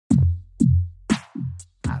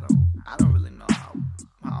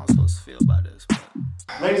supposed to feel about this.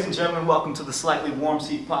 But... Ladies and gentlemen, welcome to the Slightly Warm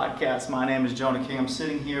Seat Podcast. My name is Jonah King. I'm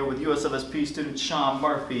sitting here with USFSP student Sean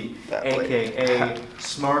Murphy, aka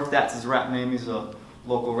Smurph. That's his rap name. He's a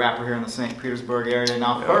local rapper here in the St. Petersburg area.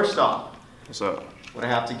 Now, first off, what's up? What I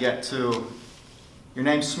have to get to, your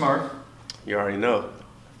name's Smurph. You already know.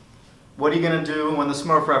 What are you gonna do when the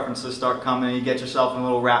Smurf references start coming and you get yourself in a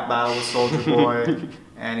little rap battle with Soulja Boy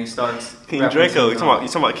and he starts King Draco? You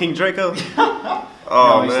talking about King Draco?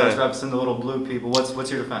 Oh, no, he starts referencing the little blue people.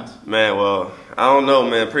 What's your defense? Man, well, I don't know,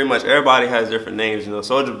 man. Pretty much everybody has different names. You know,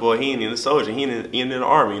 Soulja Boy, he ain't in the soldier, he ain't in the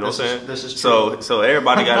army. You know what I'm saying? This is true. So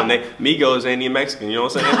everybody got a name. Migos ain't even Mexican. You know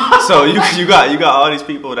what I'm saying? So you got all these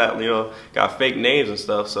people that got fake names and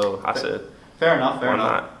stuff. So I said, fair enough. Fair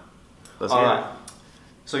enough. Not? Let's all right.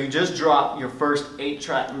 So you just dropped your first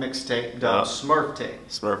 8-track mixtape, dubbed Smurph Tape.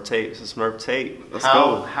 Smurph Tape. It's a Smurph Tape. Let's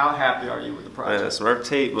go. How happy are you with the project? Man, Smurph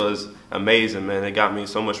Tape was amazing, man. It got me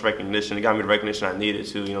so much recognition. It got me the recognition I needed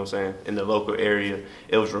to, you know what I'm saying, in the local area.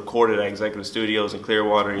 It was recorded at Executive Studios in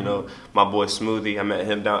Clearwater. You know, my boy Smoothie, I met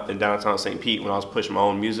him in downtown St. Pete when I was pushing my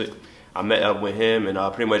own music. I met up with him, and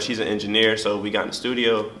pretty much he's an engineer, so we got in the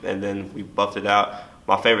studio, and then we buffed it out.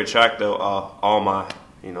 My favorite track, though, All My,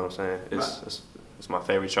 you know what I'm saying, it's my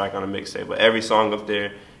favorite track on the mixtape. But every song up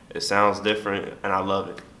there, it sounds different, and I love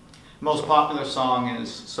it. Most popular song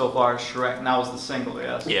is so far Shrek, and that was the single,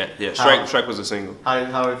 yes? Yeah. Shrek was a single. How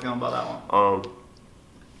are you feeling about that one?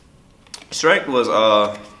 Shrek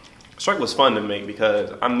was fun to make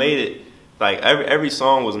because I made it like every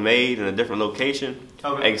song was made in a different location.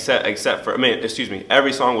 Okay. Except for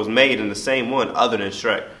every song was made in the same one other than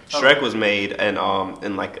Shrek. Shrek was made in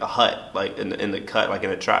like a hut, like in the cut, like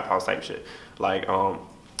in a trap house type shit. Like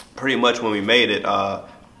pretty much when we made it,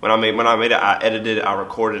 when I made it, I edited it, I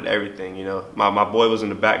recorded everything. You know, my boy was in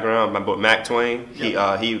the background. My boy Mac Twain, he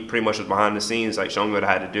pretty much was behind the scenes, like showing me what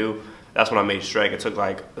I had to do. That's when I made Shrek.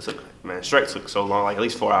 Shrek took so long, like at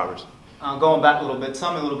least 4 hours. Going back a little bit,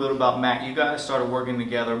 tell me a little bit about Mac. You guys started working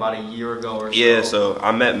together about a year ago or so. Yeah, so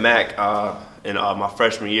I met Mac in my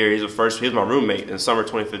freshman year. He was my roommate in summer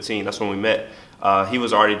 2015. That's when we met. He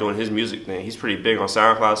was already doing his music thing. He's pretty big on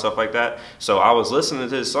SoundCloud and stuff like that. So I was listening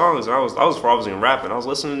to his songs, and I was before I was even rapping. I was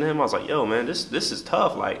listening to him. I was like, yo, man, this is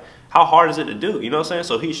tough. Like, how hard is it to do? You know what I'm saying?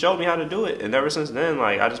 So he showed me how to do it, and ever since then,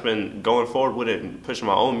 like, I just been going forward with it and pushing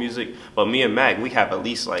my own music. But me and Mac, we have at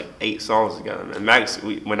least like 8 songs together. And Mac,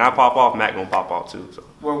 when I pop off, Mac gonna pop off too. So.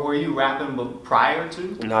 Were you rapping prior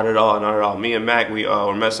to? Not at all, not at all. Me and Mac, we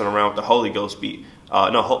were messing around with the Holy Ghost beat.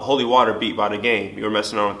 Holy Water beat by The Game. We were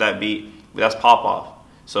messing around with that beat. That's pop off.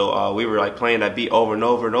 So we were like playing that beat over and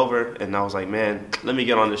over and over, and I was like, man, let me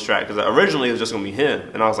get on this track, because originally it was just gonna be him,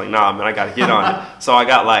 and I was like, nah, man, I gotta get on it. So I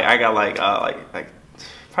got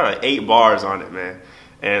probably like 8 bars on it, man,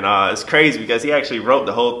 and it's crazy because he actually wrote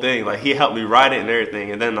the whole thing. Like, he helped me write it and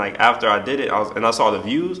everything, and then like after I did it, I saw the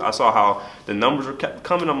views, I saw how the numbers were kept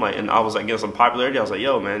coming. I'm like, and I was like getting some popularity. I was like,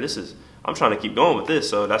 yo, man, I'm trying to keep going with this.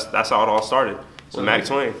 So that's how it all started with Mac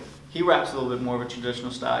Twain. He raps a little bit more of a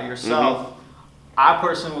traditional style. Yourself. I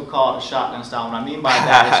personally would call it a shotgun style. What I mean by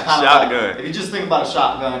that is kind of like, if you just think about a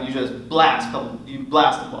shotgun, you just blast the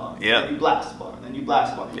bar, yeah, then you blast the bar, and then you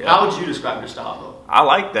blast the bar. Yep. How would you describe your style, though? I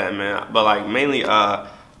like that, man, but like mainly,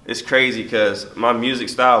 it's crazy because my music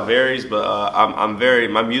style varies, but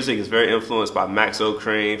my music is very influenced by Max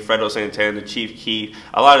O'Crane, Fredo Santana, Chief Keef,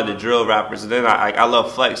 a lot of the drill rappers. And then I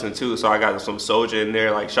love flexing too, so I got some Soulja in there,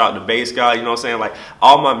 like shout out to Bass Guy, you know what I'm saying? Like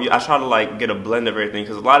I try to like get a blend of everything,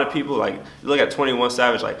 because a lot of people, like, you look at 21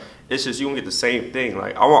 Savage, like, it's just, you gonna get the same thing.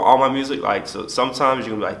 Like, I want all my music, like, so sometimes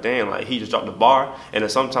you can be like, damn, like, he just dropped the bar, and then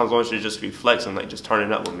sometimes I want you to just be flexing, like, just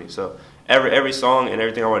turning up with me. So every song and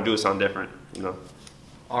everything I want to do is sound different, you know.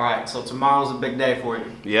 All right, so tomorrow's a big day for you.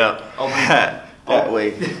 Yeah. that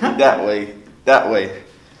way.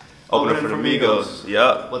 Opening for Migos.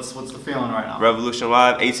 Yep. What's the feeling right now? Revolution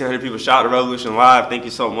Live. 1,800 people. Shout out to Revolution Live. Thank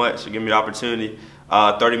you so much for giving me the opportunity.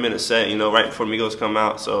 30-minute set, you know, right before Migos come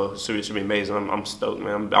out. So it should be amazing. I'm stoked,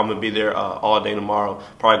 man. I'm gonna be there all day tomorrow.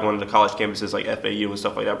 Probably going to the college campuses like FAU and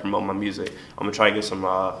stuff like that, promote my music. I'm gonna try to get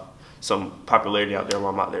some popularity out there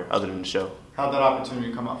while I'm out there, other than the show. How'd that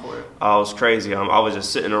opportunity come up for you? It was crazy. I was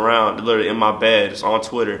just sitting around, literally in my bed, just on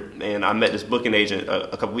Twitter, and I met this booking agent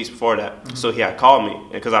a couple weeks before that. Mm-hmm. So he had called me,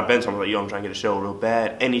 and because I've been to him, like, yo, I'm trying to get a show real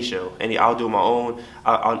bad, any show, I'll do my own,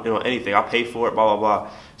 anything, I'll pay for it, blah, blah,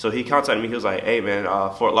 blah. So he contacted me. He was like, hey, man,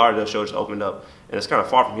 Fort Lauderdale show just opened up, and it's kind of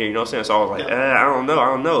far from here, you know what I'm saying? So I was like, I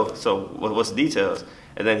don't know. So what's the details?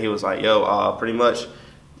 And then he was like, yo, pretty much,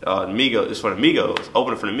 Migos, it's for the Migos,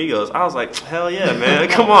 opening for the Migos. I was like, hell yeah, man,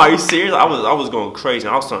 come on, are you serious? I was going crazy.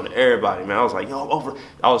 I was telling everybody, man. I was like, yo,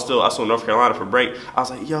 I was still in North Carolina for break. I was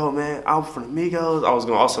like, yo, man, I'm for the Migos. I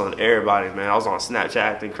was telling everybody, man. I was on Snapchat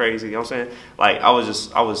acting crazy. You know what I'm saying? Like I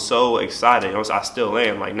was so excited. You know, I still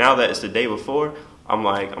am. Like now that it's the day before, I'm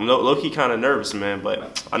low key kind of nervous, man.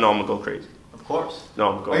 But I know I'm gonna go crazy. Of course.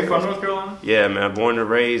 No, I'm going. Are you from North Carolina? Yeah, man. Born and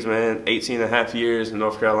raised, man. 18 and a half years in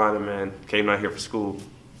North Carolina, man. Came out here for school.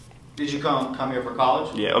 Did you come here for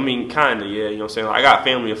college? Yeah, I mean, kinda, yeah, you know what I'm saying? Like, I got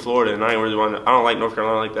family in Florida, and I don't like North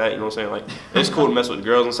Carolina like that, you know what I'm saying? Like, it's cool to mess with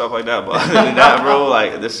girls and stuff like that, but other than that, bro,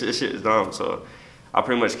 like, this shit is dumb, so I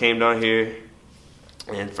pretty much came down here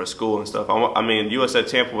and for school and stuff. I mean, USF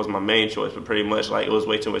Tampa was my main choice, but pretty much, like, it was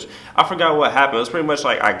way too much. I forgot what happened. It was pretty much,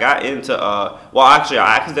 like, I got into, well, actually,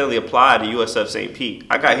 I accidentally applied to USF St. Pete.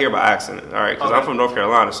 I got here by accident, all right, because I'm from North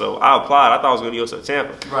Carolina, so I applied. I thought I was going to USF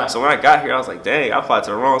Tampa. Right. So when I got here, I was like, dang, I applied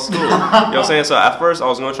to the wrong school. You know what I'm saying? So at first, I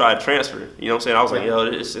was going to try to transfer. You know what I'm saying? I was like, yo,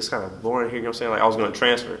 it's kind of boring here. You know what I'm saying? Like, I was going to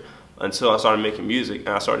transfer until I started making music and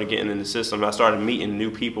I started getting in the system. And I started meeting new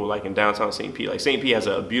people like in downtown St. Pete. Like St. Pete has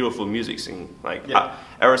a beautiful music scene. Like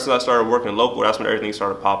ever since I started working local, that's when everything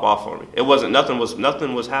started to pop off for me. It wasn't nothing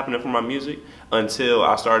was happening for my music until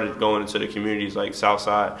I started going into the communities like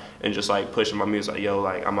Southside and just like pushing my music. Like, yo,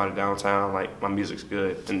 like I'm out of downtown. Like my music's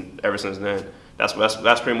good. And ever since then, that's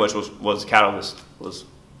pretty much was the catalyst was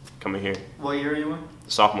coming here. What year are you in?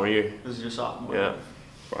 Sophomore year. This is your sophomore year. Yeah.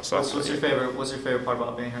 What's your favorite part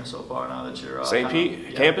about being here so far? Now that you're St.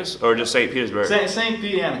 Pete campus or just St. Petersburg? St.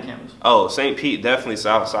 Pete and the campus. Oh, St. Pete definitely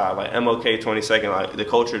South Side. Like MOK 22nd. Like the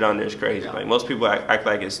culture down there is crazy. Yeah. Like most people act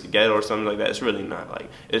like it's the ghetto or something like that. It's really not. Like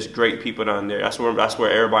it's great people down there. That's where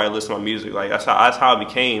everybody listens to my music. Like that's how I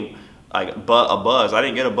became like a buzz. I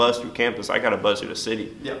didn't get a buzz through campus. I got a buzz through the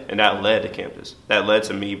city. Yeah. And that led to campus. That led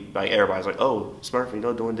to me, like, everybody's like, oh, Smurph, you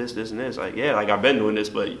know, doing this, and this. Like, yeah, like, I've been doing this,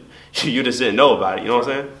 but you just didn't know about it. You know what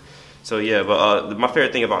I'm saying? So, yeah, but my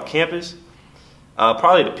favorite thing about campus,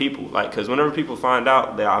 probably the people. Like, because whenever people find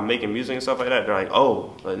out that I'm making music and stuff like that, they're like,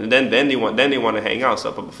 oh. And then they want to hang out and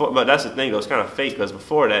stuff. But that's the thing, though. It's kind of fake, because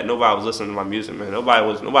before that, nobody was listening to my music, man. Nobody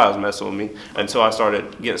was messing with me until I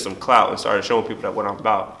started getting some clout and started showing people that what I'm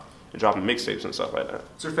about. And dropping mixtapes and stuff like that.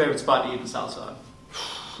 What's your favorite spot to eat in Southside?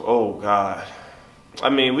 Oh, God. I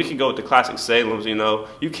mean, we can go with the classic Salem's, you know.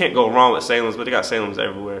 You can't go wrong with Salem's, but they got Salem's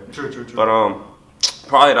everywhere. True. But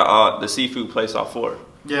probably the seafood place off 4.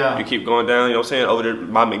 Yeah. You keep going down, you know what I'm saying? Over there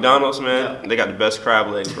by McDonald's, man, they got the best crab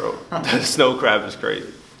legs, bro. The snow crab is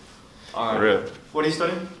crazy. All right. For real. What are you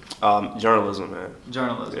studying? Journalism, man.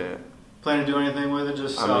 Journalism. Yeah. Plan to do anything with it?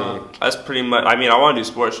 Just I mean, that's pretty much. I mean, I want to do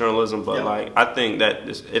sports journalism, but like, I think that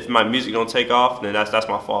if my music don't take off, then that's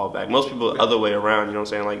my fallback. Most people the other way around, you know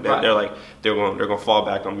what I'm saying? Like they're going to fall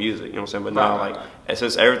back on music, you know what I'm saying? But now,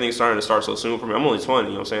 since everything's starting to start so soon for me, I'm only 20,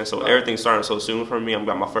 you know what I'm saying? So everything's starting so soon for me. I've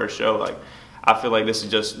got my first show. Like, I feel like this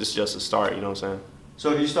is just a start, you know what I'm saying?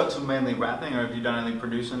 So have you stuck to mainly rapping, or have you done anything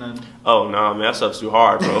producing? Oh no, man, that stuff's too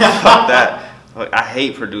hard, bro. Fuck that. Like, I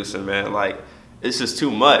hate producing, man. Like, it's just too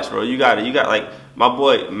much, bro. You got like my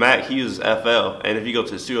boy Mac. He uses FL, and if you go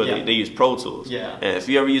to the studio, they use Pro Tools. Yeah. And if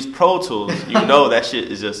you ever use Pro Tools, you know that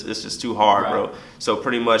shit is just too hard, bro. So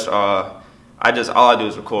pretty much, all I do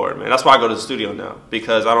is record, man. That's why I go to the studio now,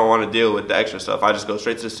 because I don't want to deal with the extra stuff. I just go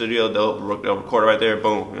straight to the studio. They'll record it right there.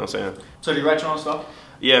 Boom. You know what I'm saying? So do you write your own stuff?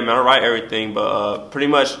 Yeah, man. I write everything, but pretty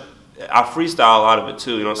much. I freestyle a lot of it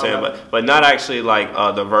too, you know what I'm saying? But not actually like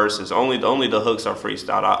the verses. Only the hooks are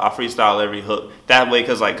freestyled. I freestyle every hook that way,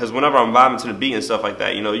 because whenever I'm vibing to the beat and stuff like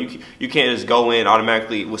that, you know, you can't just go in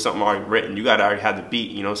automatically with something already written. You gotta already have the beat,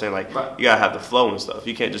 you know what I'm saying? Like you gotta have the flow and stuff.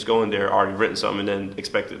 You can't just go in there already written something and then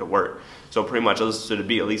expect it to work. So pretty much I listen to the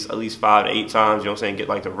beat at least 5 to 8 times, you know what I'm saying? Get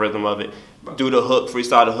like the rhythm of it, do the hook,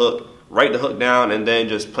 freestyle the hook, write the hook down, and then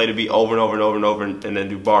just play the beat over and over and over and over, and then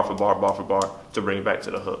do bar for bar to bring it back to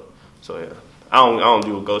the hook. So yeah. I don't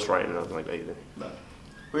do a ghostwriting or nothing like that either.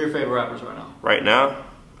 Who are your favorite rappers right now? Right now?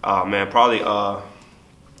 Man, probably,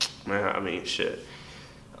 man, I mean, shit.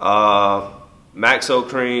 Maxo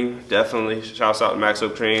Cream, definitely. Shouts out to Maxo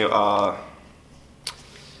Cream.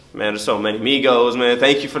 Man, there's so many. Migos, man.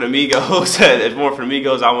 Thank you for the Migos. If more for the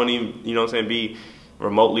Migos, I wouldn't even, you know what I'm saying, be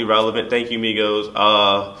remotely relevant. Thank you, Migos.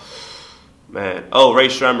 Man, Ray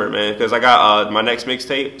Stremmer, man, because I got my next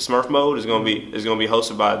mixtape, Smurph Mode, is gonna be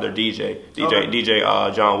hosted by their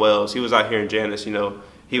DJ John Wells. He was out here in Janice, you know.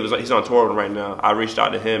 He's on tour right now. I reached out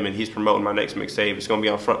to him and he's promoting my next mixtape. It's gonna be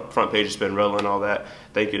on front page of Spinrilla and all that.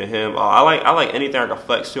 Thank you to him. I like anything I can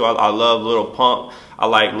flex to. I love Lil Pump. I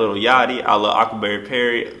like Lil Yachty. I love Huckleberry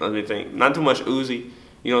Perry. Let me think. Not too much Uzi.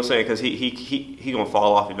 You know what I'm saying? Because he gonna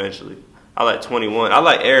fall off eventually. I like 21. I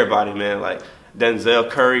like everybody, man. Like Denzel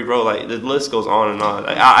Curry, bro. Like the list goes on and on.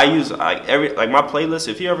 Like I use like my playlist.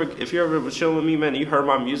 If you ever was chilling with me, man, and you heard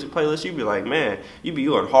my music playlist, you'd be like, man, you be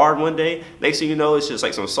going hard one day. Next thing you know, it's just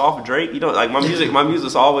like some soft Drake. You know, like my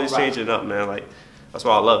music's always changing up, man. Like that's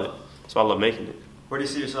why I love it. That's why I love making it. Where do you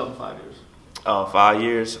see yourself in 5 years? 5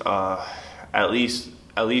 years, at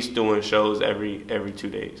least doing shows every 2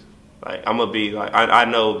 days. Like I'm gonna be like I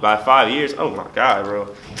know by 5 years. Oh my God, bro!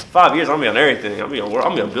 5 years, I'm gonna be on everything. I'm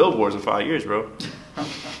gonna be on billboards in 5 years, bro.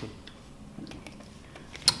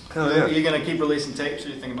 Hell yeah. Are you gonna keep releasing tapes, or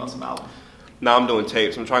are you thinking about some albums? Now I'm doing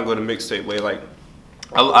tapes. I'm trying to go the mixtape way. Like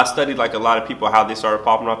I studied like a lot of people how they started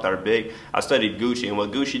popping up that are big. I studied Gucci, and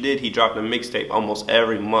what Gucci did, he dropped a mixtape almost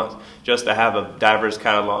every month just to have a diverse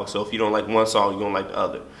catalog. So if you don't like one song, you don't like the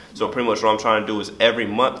other. So pretty much what I'm trying to do is every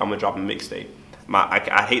month I'm gonna drop a mixtape.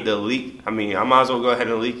 I hate the leak. I mean, I might as well go ahead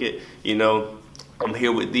and leak it. You know, I'm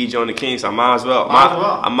here with DJ on the King, so I might as well.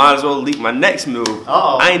 I might as well leak my next move.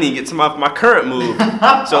 I ain't even get to my current move.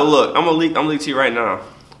 So look, I'm gonna leak to you right now.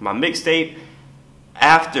 My mixtape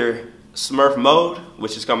after Smurph Mode,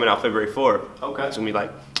 which is coming out February 4th. Okay. It's gonna be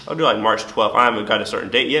like, I'll do like March 12th. I haven't got a certain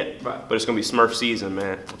date yet, right, but it's gonna be Smurph season,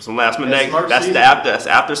 man. Some last minute. That's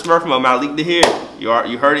after Smurph Mode. I leaked it here.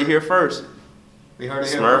 You heard it here first. We heard it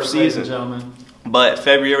here Smurph first, season, ladies and gentlemen. But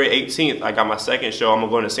February 18th, I got my second show. I'm going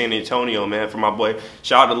to go to San Antonio, man, for my boy.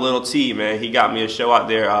 Shout out to Little T, man. He got me a show out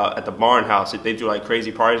there at the Barn House. They do like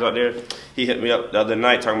crazy parties out there. He hit me up the other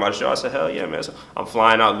night talking about a show. I said, hell yeah, man. So I'm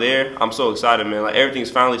flying out there. I'm so excited, man. Like everything's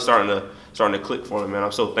finally starting to click for me, man.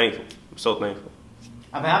 I'm so thankful. I'm so thankful.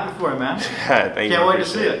 I'm happy for you, man. Thank you. Can't wait to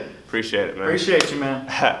see it. Appreciate it, man. Appreciate you,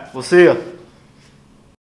 man. We'll see you.